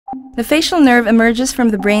The facial nerve emerges from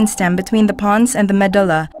the brainstem between the pons and the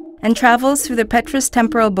medulla and travels through the petrous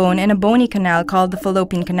temporal bone in a bony canal called the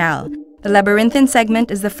fallopian canal. The labyrinthine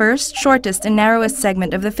segment is the first, shortest, and narrowest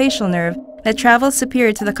segment of the facial nerve that travels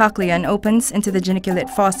superior to the cochlea and opens into the geniculate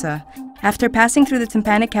fossa. After passing through the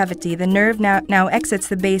tympanic cavity, the nerve now exits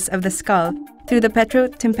the base of the skull through the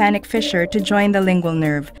petrotympanic fissure to join the lingual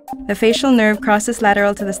nerve. The facial nerve crosses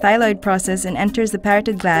lateral to the styloid process and enters the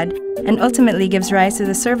parotid gland and ultimately gives rise to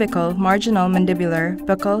the cervical, marginal, mandibular,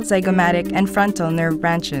 buccal, zygomatic, and frontal nerve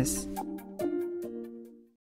branches.